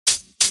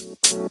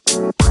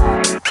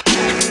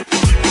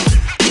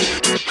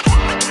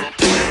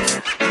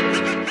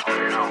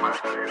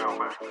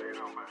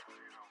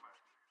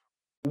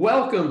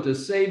Welcome to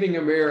Saving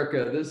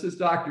America. This is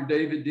Dr.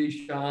 David D.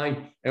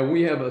 Shine, and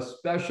we have a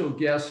special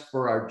guest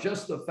for our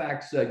Just the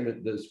Facts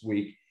segment this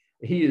week.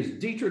 He is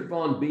Dietrich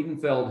von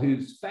Biedenfeld,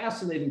 whose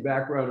fascinating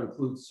background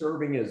includes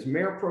serving as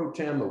Mayor Pro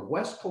Tem of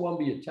West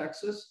Columbia,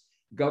 Texas,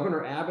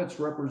 Governor Abbott's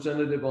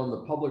representative on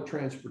the Public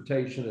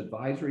Transportation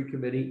Advisory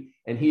Committee,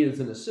 and he is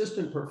an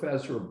assistant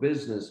professor of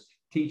business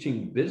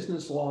teaching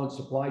business law and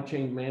supply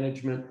chain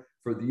management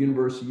for the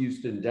University of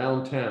Houston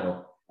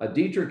downtown.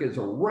 Dietrich is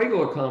a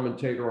regular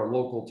commentator on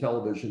local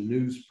television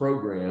news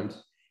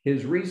programs.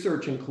 His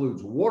research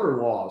includes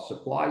water law,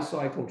 supply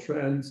cycle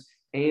trends,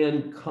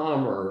 and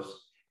commerce.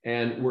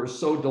 And we're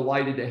so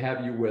delighted to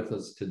have you with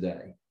us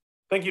today.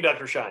 Thank you,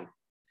 Dr. Shine.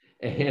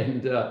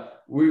 And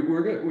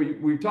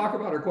we talk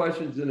about our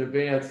questions in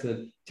advance.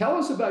 And tell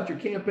us about your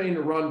campaign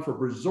to run for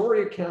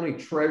Brazoria County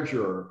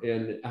Treasurer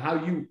and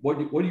what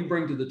do you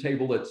bring to the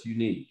table that's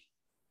unique?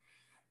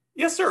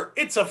 Yes, sir.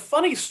 It's a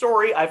funny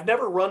story. I've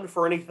never run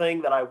for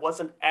anything that I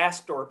wasn't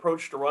asked or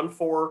approached to run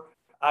for.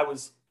 I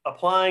was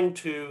applying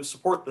to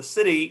support the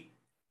city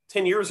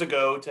 10 years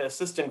ago to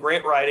assist in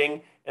grant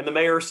writing, and the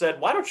mayor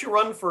said, "Why don't you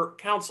run for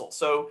council?"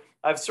 So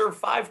I've served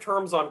 5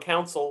 terms on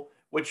council,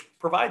 which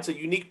provides a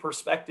unique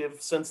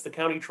perspective since the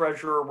county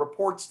treasurer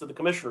reports to the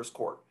commissioner's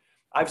court.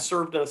 I've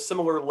served in a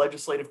similar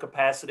legislative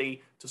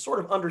capacity to sort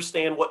of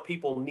understand what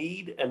people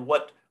need and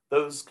what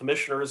those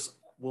commissioners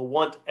will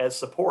want as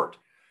support.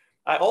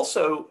 I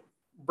also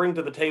bring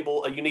to the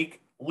table a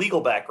unique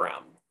legal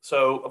background.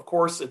 So, of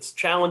course, it's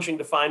challenging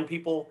to find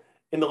people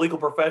in the legal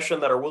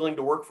profession that are willing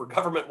to work for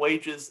government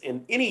wages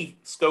in any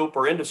scope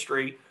or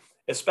industry,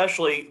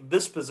 especially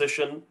this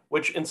position,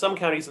 which in some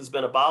counties has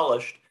been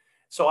abolished.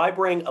 So I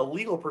bring a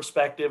legal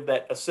perspective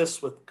that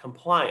assists with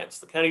compliance.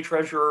 The county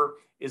treasurer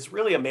is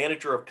really a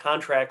manager of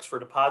contracts for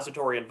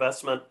depository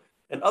investment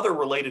and other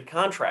related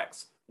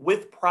contracts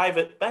with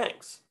private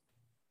banks.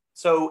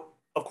 So,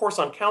 of course,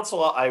 on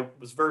council, I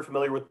was very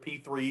familiar with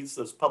P3s,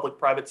 those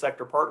public-private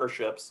sector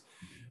partnerships.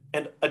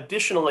 And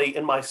additionally,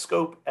 in my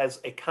scope as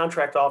a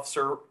contract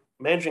officer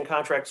managing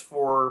contracts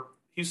for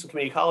Houston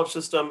Community College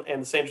System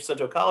and the San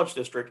Jacinto College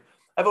District,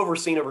 I've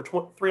overseen over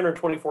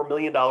 $324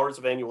 million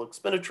of annual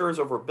expenditures,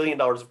 over $1 billion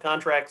of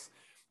contracts.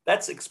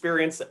 That's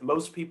experience that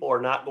most people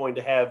are not going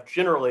to have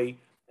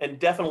generally and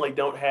definitely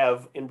don't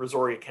have in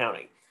Brazoria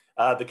County.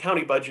 The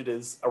county budget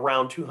is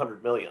around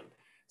 $200 million.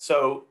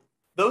 So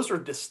those are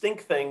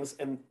distinct things.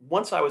 And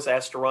once I was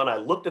asked to run, I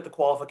looked at the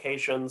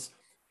qualifications.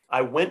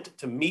 I went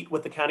to meet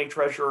with the county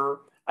treasurer.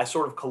 I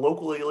sort of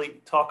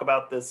colloquially talk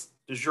about this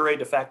de jure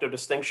de facto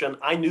distinction.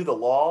 I knew the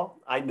law.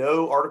 I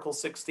know Article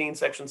 16,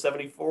 Section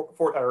 74,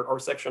 or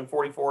Section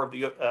 44 of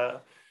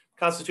the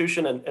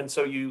Constitution. And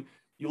so you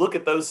look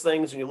at those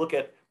things and you look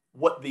at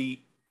what the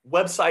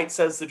website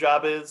says the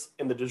job is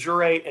in the de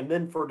jure. And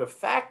then for de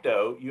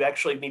facto, you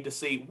actually need to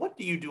see, what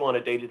do you do on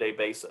a day-to-day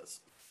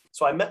basis?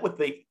 So I met with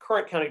the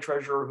current county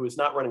treasurer, who is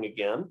not running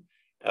again,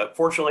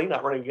 fortunately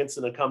not running against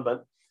an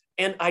incumbent.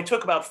 And I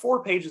took about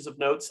 4 pages of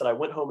notes that I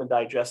went home and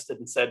digested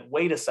and said,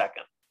 wait a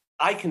second,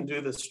 I can do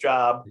this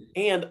job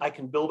and I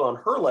can build on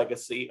her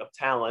legacy of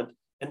talent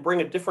and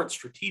bring a different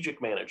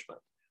strategic management.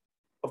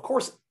 Of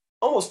course,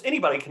 almost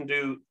anybody can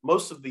do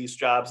most of these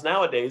jobs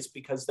nowadays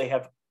because they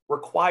have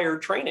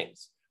required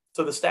trainings.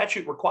 So the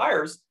statute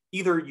requires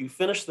either you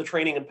finish the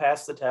training and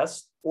pass the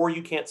test or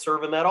you can't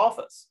serve in that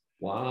office.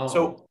 Wow.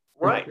 So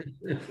right.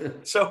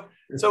 So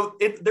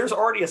there's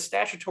already a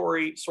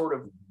statutory sort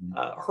of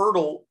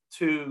hurdle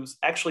to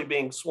actually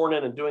being sworn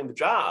in and doing the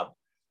job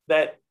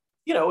that,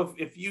 you know,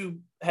 if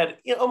you had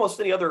almost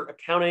any other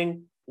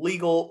accounting,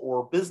 legal,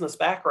 or business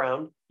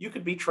background, you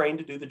could be trained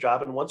to do the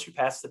job. And once you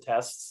pass the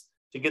tests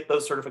to get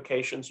those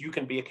certifications, you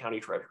can be a county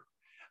treasurer.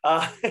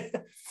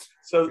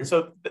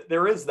 So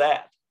there is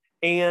that.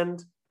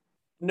 And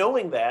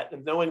knowing that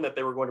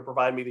they were going to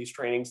provide me these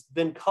trainings,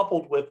 then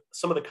coupled with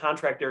some of the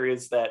contract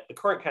areas that the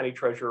current county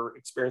treasurer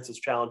experiences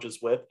challenges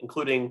with,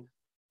 including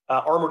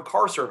armored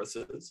car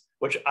services,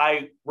 which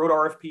I wrote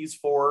RFPs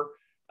for,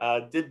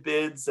 did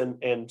bids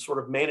and sort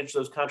of managed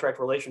those contract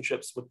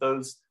relationships with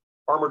those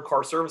armored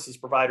car services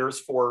providers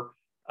for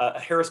a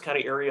Harris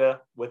County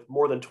area with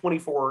more than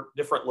 24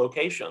 different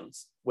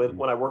locations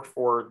when I worked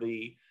for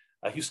the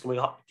Houston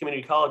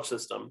Community College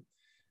System.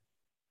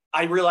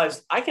 I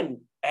realized I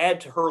can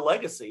add to her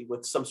legacy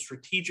with some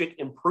strategic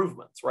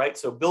improvements, right?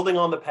 So building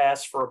on the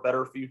past for a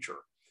better future.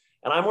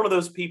 And I'm one of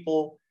those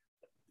people,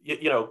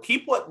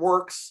 keep what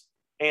works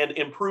and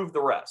improve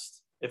the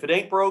rest. If it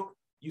ain't broke,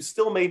 you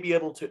still may be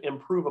able to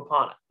improve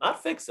upon it.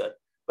 Not fix it,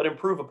 but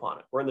improve upon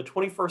it. We're in the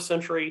 21st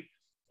century,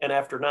 and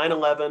after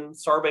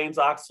 9/11,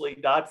 Sarbanes-Oxley,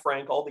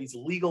 Dodd-Frank, all these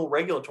legal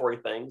regulatory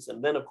things,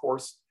 and then, of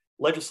course,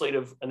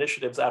 legislative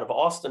initiatives out of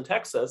Austin,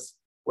 Texas,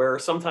 where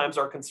sometimes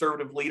our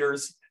conservative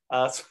leaders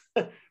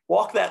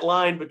walk that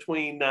line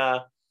between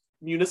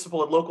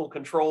municipal and local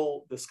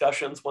control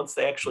discussions once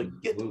they actually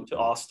get to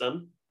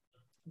Austin.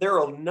 There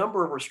are a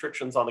number of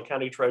restrictions on the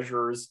county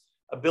treasurer's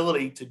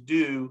ability to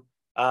do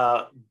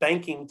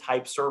banking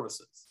type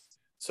services.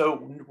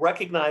 So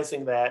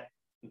recognizing that,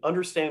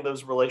 understanding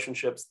those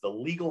relationships, the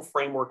legal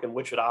framework in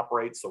which it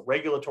operates, the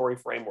regulatory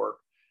framework,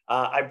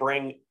 I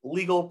bring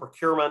legal,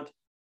 procurement,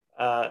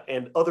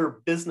 and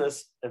other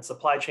business and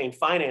supply chain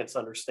finance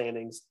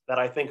understandings that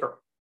I think are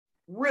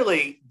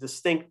really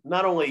distinct,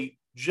 not only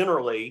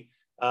generally,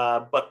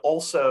 but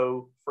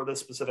also for this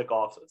specific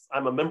office.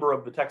 I'm a member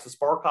of the Texas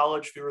Bar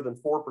College. Fewer than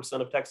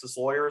 4% of Texas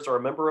lawyers are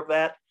a member of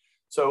that.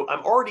 So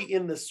I'm already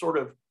in this sort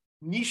of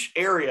niche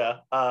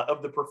area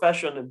of the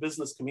profession and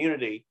business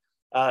community,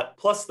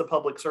 plus the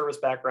public service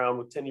background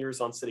with 10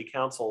 years on city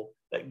council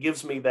that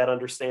gives me that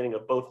understanding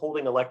of both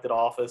holding elected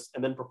office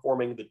and then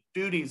performing the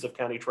duties of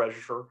county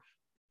treasurer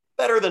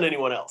better than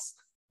anyone else.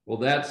 Well,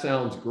 that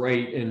sounds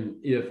great. And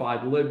if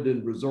I'd lived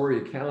in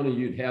Brazoria County,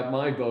 you'd have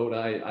my vote.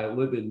 I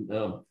live in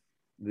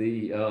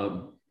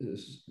the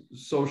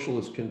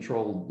socialist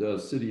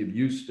controlled city of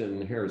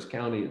Houston, Harris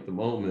County at the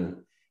moment.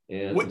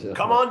 And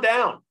come on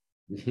down.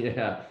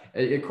 Yeah,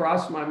 it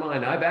crossed my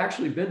mind. I've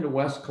actually been to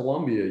West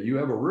Columbia. You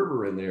have a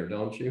river in there,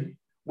 don't you?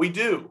 We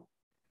do.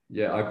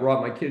 Yeah, I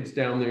brought my kids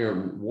down there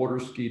and water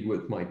skied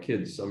with my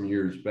kids some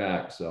years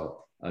back.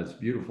 So it's a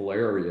beautiful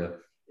area.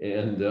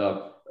 And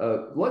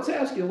let's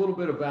ask you a little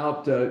bit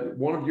about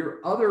one of your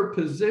other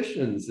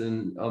positions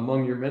and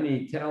among your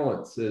many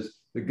talents is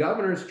the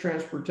Governor's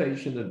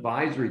Transportation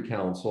Advisory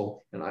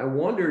Council. And I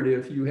wondered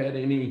if you had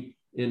any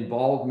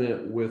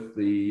involvement with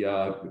the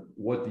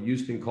what the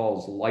Houston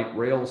calls the light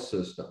rail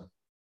system.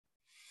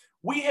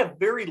 We have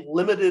very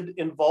limited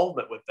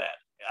involvement with that.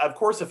 Of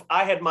course, if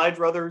I had my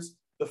druthers,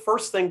 the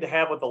first thing to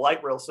have with the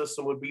light rail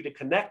system would be to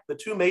connect the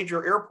two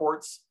major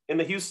airports in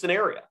the Houston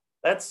area.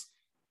 That's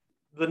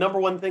the number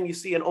one thing you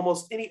see in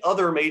almost any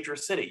other major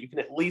city. You can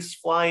at least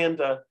fly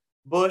into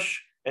Bush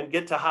and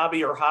get to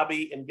Hobby, or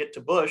Hobby and get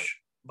to Bush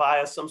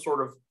via some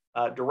sort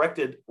of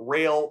directed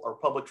rail or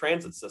public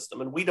transit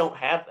system, and we don't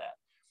have that.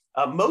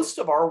 Most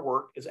of our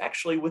work is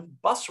actually with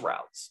bus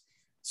routes.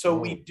 So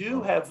we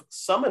do have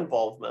some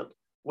involvement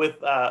with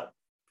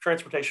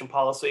transportation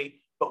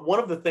policy, but one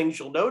of the things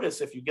you'll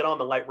notice if you get on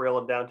the light rail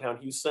in downtown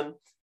Houston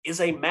is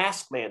a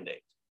mask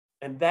mandate.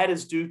 And that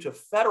is due to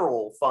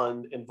federal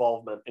fund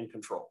involvement in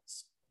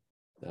controls.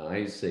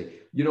 I see.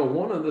 You know,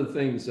 one of the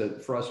things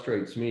that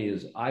frustrates me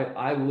is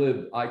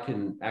I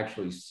can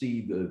actually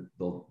see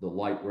the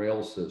light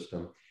rail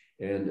system.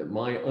 And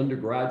my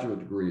undergraduate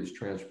degree is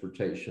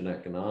transportation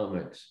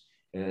economics.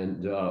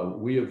 And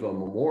we have a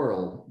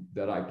memorial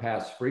that I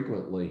pass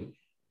frequently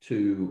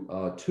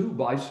to two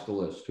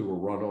bicyclists who were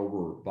run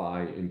over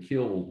by and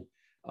killed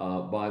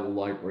by the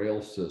light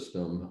rail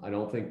system. I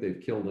don't think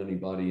they've killed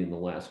anybody in the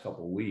last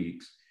couple of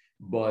weeks,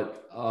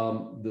 but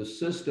the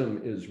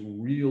system is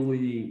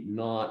really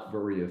not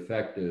very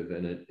effective,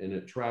 and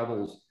it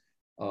travels.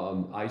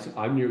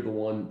 I'm near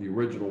the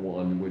original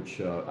one,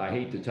 which I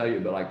hate to tell you,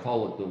 but I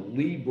call it the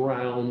Lee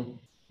Brown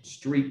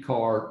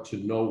streetcar to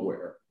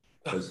nowhere,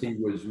 because he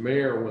was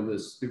mayor when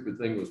this stupid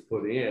thing was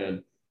put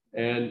in.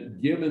 And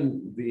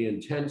given the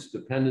intense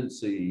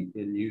dependency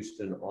in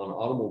Houston on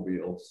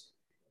automobiles,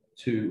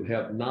 to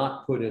have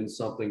not put in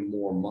something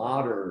more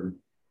modern,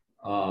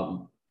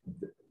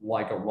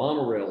 like a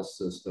monorail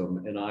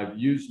system. And I've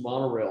used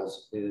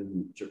monorails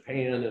in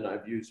Japan, and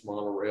I've used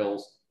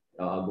monorails,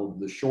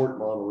 the short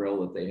monorail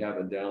that they have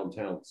in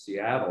downtown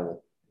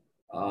Seattle.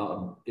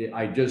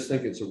 I just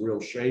think it's a real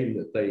shame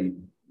that they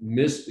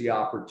missed the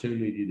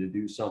opportunity to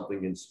do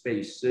something in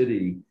Space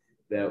City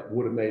that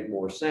would have made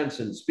more sense.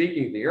 And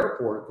speaking of the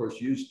airport, of course,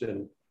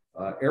 Houston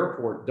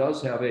Airport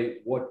does have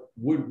what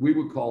we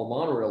would call a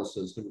monorail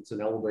system. It's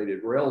an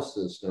elevated rail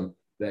system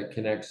that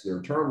connects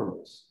their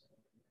terminals.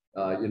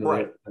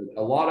 Right.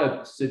 A lot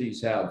of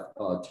cities have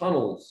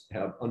tunnels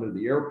under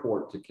the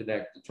airport to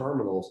connect the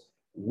terminals.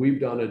 We've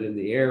done it in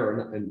the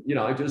air, and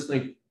I just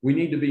think we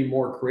need to be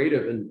more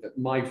creative. And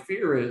my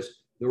fear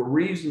is the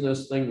reason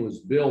this thing was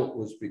built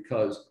was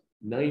because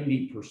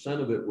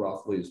 90% of it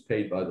roughly is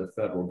paid by the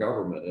federal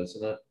government,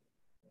 isn't it?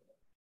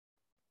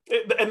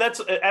 And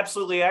that's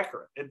absolutely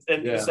accurate.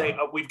 And you say,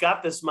 we've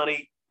got this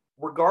money,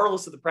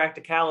 regardless of the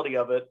practicality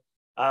of it,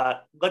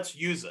 let's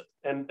use it.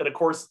 And of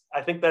course,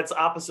 I think that's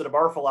opposite of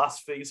our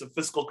philosophies of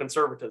fiscal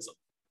conservatism.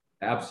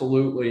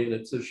 Absolutely. And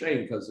it's a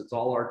shame because it's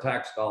all our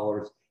tax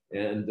dollars.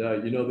 And,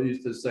 they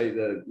used to say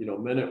that,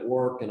 men at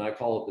work, and I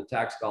call it the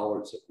tax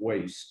dollars at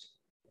waste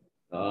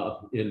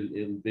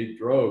in big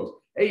droves.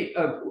 Hey,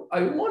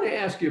 I want to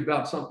ask you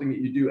about something that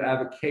you do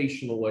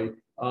avocationally.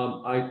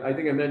 I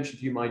think I mentioned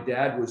to you, my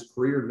dad was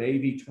career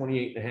Navy,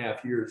 28 and a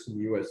half years in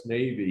the U.S.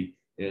 Navy.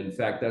 In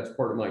fact, that's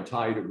part of my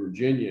tie to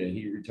Virginia.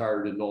 He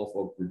retired in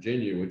Norfolk,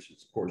 Virginia, which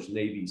is, of course,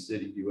 Navy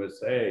City,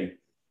 USA.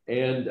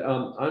 And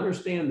I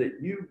understand that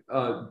you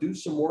do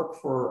some work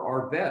for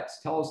our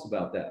vets. Tell us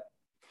about that.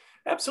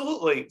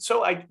 Absolutely.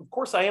 So, of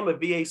course, I am a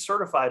VA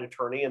certified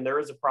attorney, and there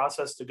is a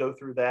process to go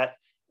through that.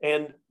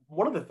 And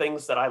one of the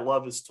things that I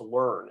love is to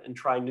learn and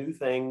try new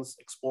things,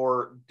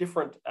 explore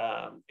different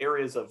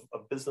areas of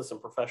business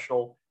and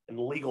professional and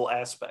legal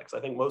aspects. I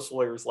think most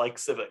lawyers like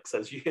civics,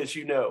 as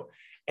you know.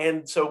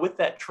 And so with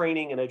that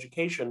training and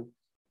education,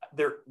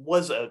 there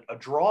was a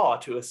draw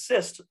to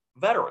assist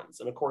veterans.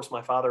 And of course,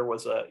 my father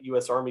was a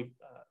U.S. Army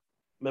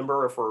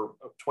member for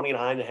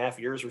 29 and a half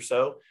years or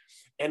so.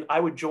 And I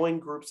would join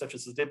groups such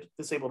as the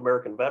Disabled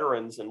American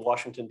Veterans in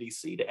Washington,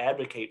 D.C. to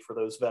advocate for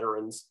those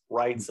veterans'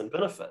 rights and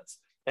benefits.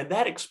 And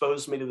that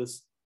exposed me to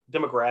this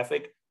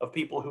demographic of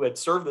people who had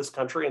served this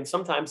country, and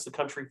sometimes the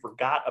country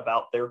forgot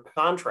about their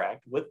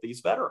contract with these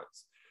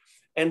veterans.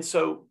 And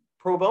so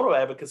pro bono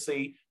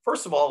advocacy,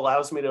 first of all,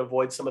 allows me to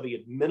avoid some of the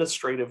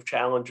administrative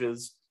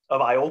challenges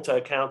of IOLTA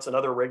accounts and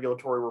other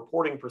regulatory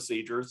reporting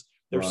procedures.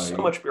 There's so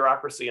much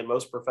bureaucracy in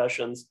most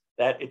professions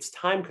that it's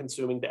time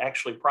consuming to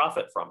actually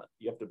profit from it.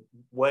 You have to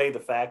weigh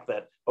the fact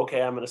that,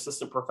 okay, I'm an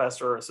assistant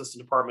professor,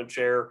 assistant department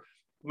chair,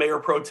 mayor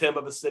pro tem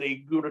of a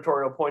city,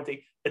 gubernatorial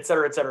appointee, et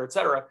cetera, et cetera, et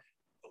cetera.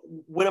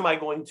 When am I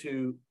going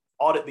to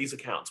audit these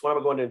accounts? When am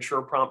I going to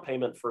ensure prompt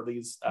payment for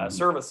these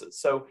services?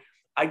 So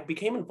I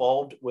became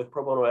involved with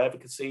pro bono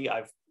advocacy.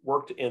 I've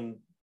worked in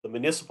the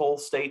municipal,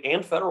 state,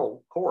 and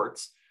federal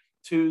courts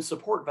to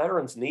support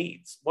veterans'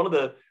 needs. One of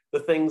the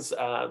things,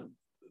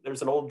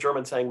 there's an old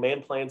German saying,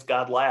 man plans,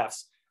 God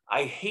laughs.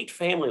 I hate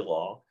family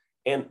law,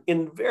 and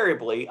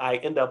invariably I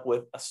end up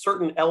with a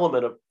certain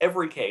element of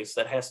every case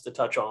that has to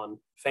touch on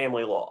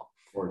family law.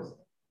 Of course.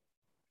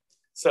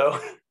 So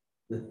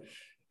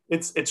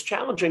it's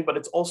challenging, but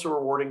it's also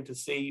rewarding to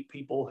see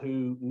people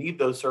who need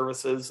those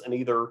services and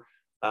either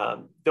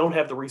don't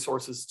have the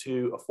resources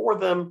to afford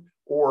them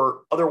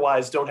or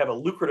otherwise don't have a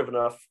lucrative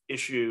enough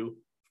issue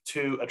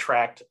to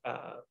attract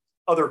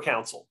other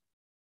counsel.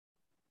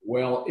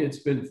 Well, it's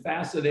been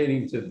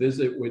fascinating to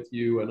visit with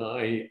you, and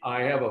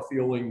I have a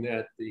feeling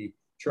that the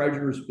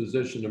treasurer's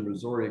position in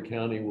Missouri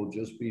County will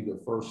just be the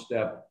first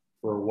step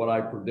for what I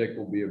predict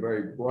will be a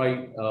very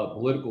bright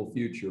political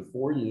future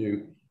for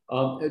you.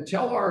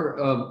 Tell our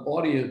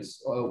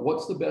audience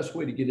what's the best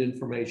way to get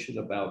information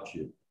about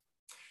you.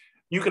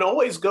 You can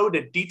always go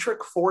to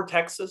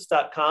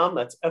dietrichfortexas.com,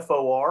 that's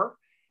FOR,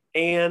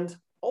 and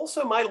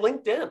also my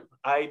LinkedIn.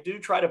 I do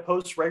try to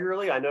post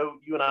regularly. I know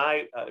you and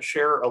I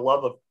share a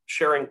love of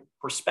sharing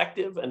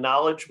perspective and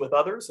knowledge with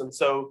others. And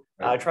so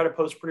I try to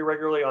post pretty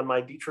regularly on my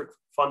Dietrich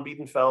von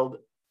Biedenfeld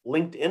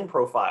LinkedIn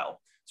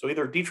profile. So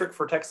either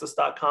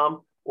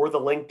dietrichfortexas.com or the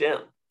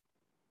LinkedIn.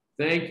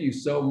 Thank you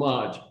so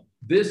much.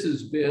 This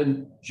has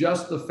been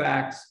Just the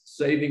Facts,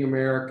 Saving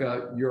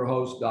America. Your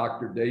host,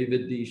 Dr.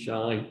 David D.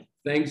 Shine.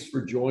 Thanks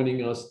for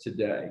joining us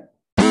today.